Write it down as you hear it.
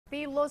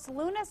The Los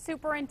Lunas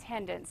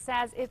Superintendent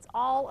says it's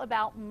all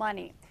about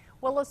money.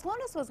 Well, Los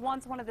Lunas was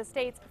once one of the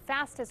state's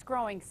fastest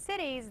growing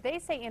cities. They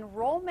say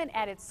enrollment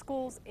at its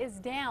schools is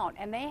down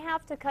and they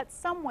have to cut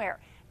somewhere.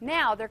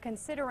 Now they're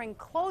considering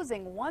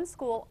closing one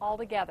school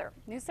altogether.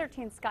 News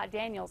 13's Scott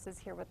Daniels is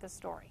here with the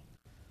story.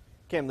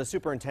 Kim, the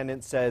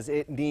superintendent says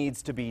it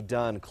needs to be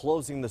done.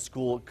 Closing the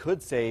school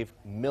could save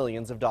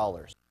millions of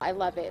dollars. I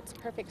love it. It's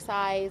perfect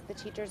size. The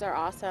teachers are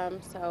awesome.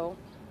 So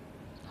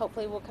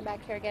hopefully we'll come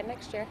back here again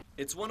next year.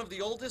 It's one of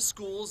the oldest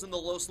schools in the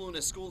Los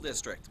Lunas School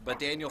District, but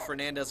Daniel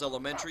Fernandez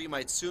Elementary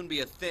might soon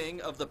be a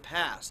thing of the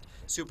past.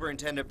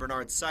 Superintendent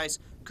Bernard Seiss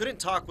couldn't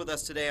talk with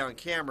us today on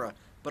camera,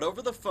 but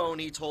over the phone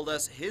he told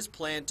us his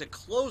plan to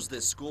close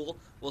this school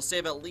will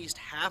save at least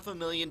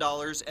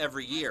 $500,000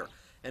 every year.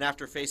 And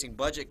after facing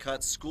budget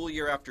cuts school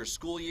year after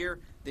school year,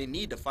 they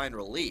need to find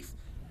relief.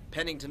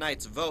 Pending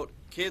tonight's vote,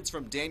 kids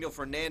from Daniel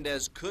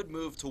Fernandez could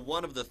move to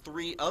one of the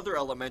 3 other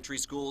elementary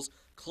schools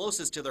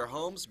closest to their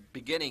homes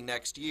beginning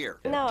next year.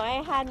 No,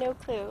 I had no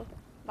clue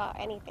about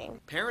anything.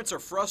 Parents are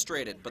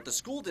frustrated, but the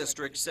school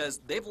district says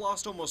they've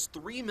lost almost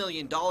 $3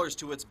 million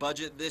to its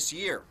budget this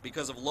year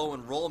because of low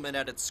enrollment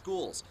at its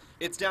schools.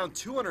 It's down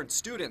 200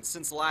 students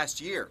since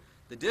last year.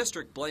 The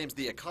district blames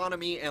the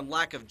economy and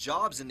lack of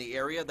jobs in the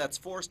area that's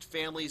forced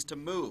families to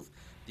move.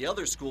 The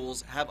other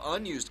schools have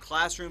unused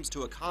classrooms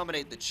to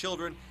accommodate the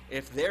children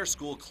if their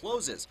school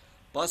closes.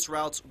 Bus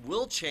routes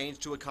will change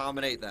to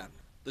accommodate them.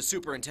 The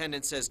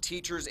superintendent says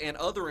teachers and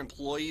other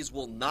employees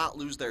will not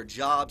lose their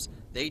jobs.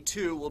 They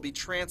too will be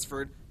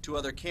transferred to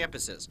other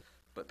campuses.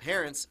 But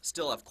parents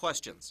still have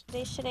questions.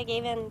 They should have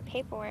given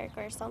paperwork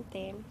or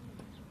something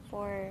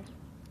to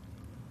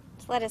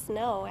let us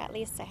know, at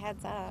least a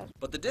heads up.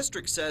 But the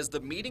district says the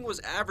meeting was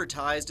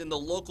advertised in the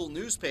local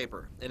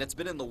newspaper, and it's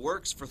been in the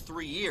works for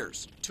 3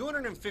 years.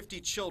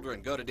 250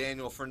 children go to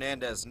Daniel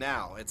Fernandez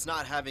now. It's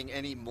not having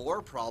any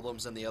more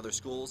problems than the other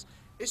schools.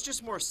 It's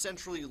just more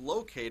centrally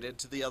located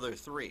to the other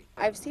 3.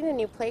 I've seen a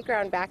new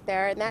playground back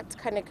there, and that's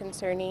kind of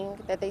concerning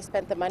that they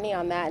spent the money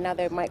on that and now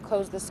they might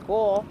close the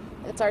school.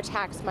 It's our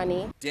tax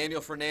money.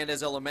 Daniel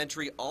Fernandez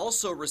Elementary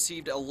also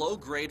received a low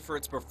grade for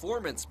its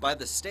performance by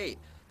the state.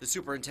 The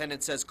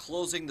superintendent says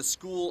closing the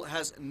school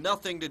has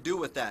nothing to do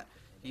with that.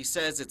 He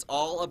says it's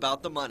all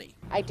about the money.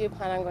 I do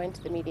plan on going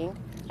to the meeting.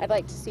 I'd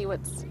like to see what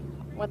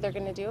they're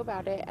going to do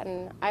about it,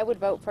 and I would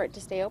vote for it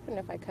to stay open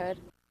if I could.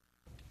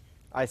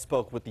 I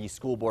spoke with the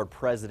school board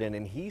president,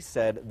 and he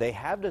said they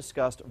have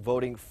discussed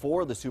voting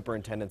for the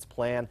superintendent's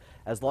plan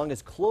as long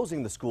as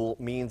closing the school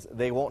means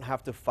they won't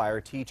have to fire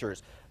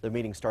teachers. The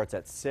meeting starts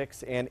at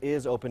 6 and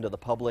is open to the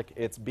public.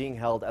 It's being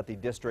held at the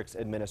district's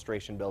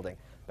administration building.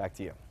 Back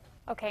to you.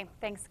 Okay,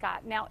 thanks,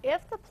 Scott. Now,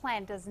 if the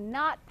plan does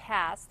not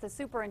pass, the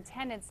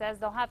superintendent says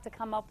they'll have to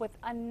come up with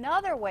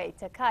another way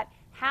to cut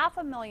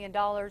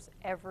 $500,000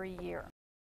 every year.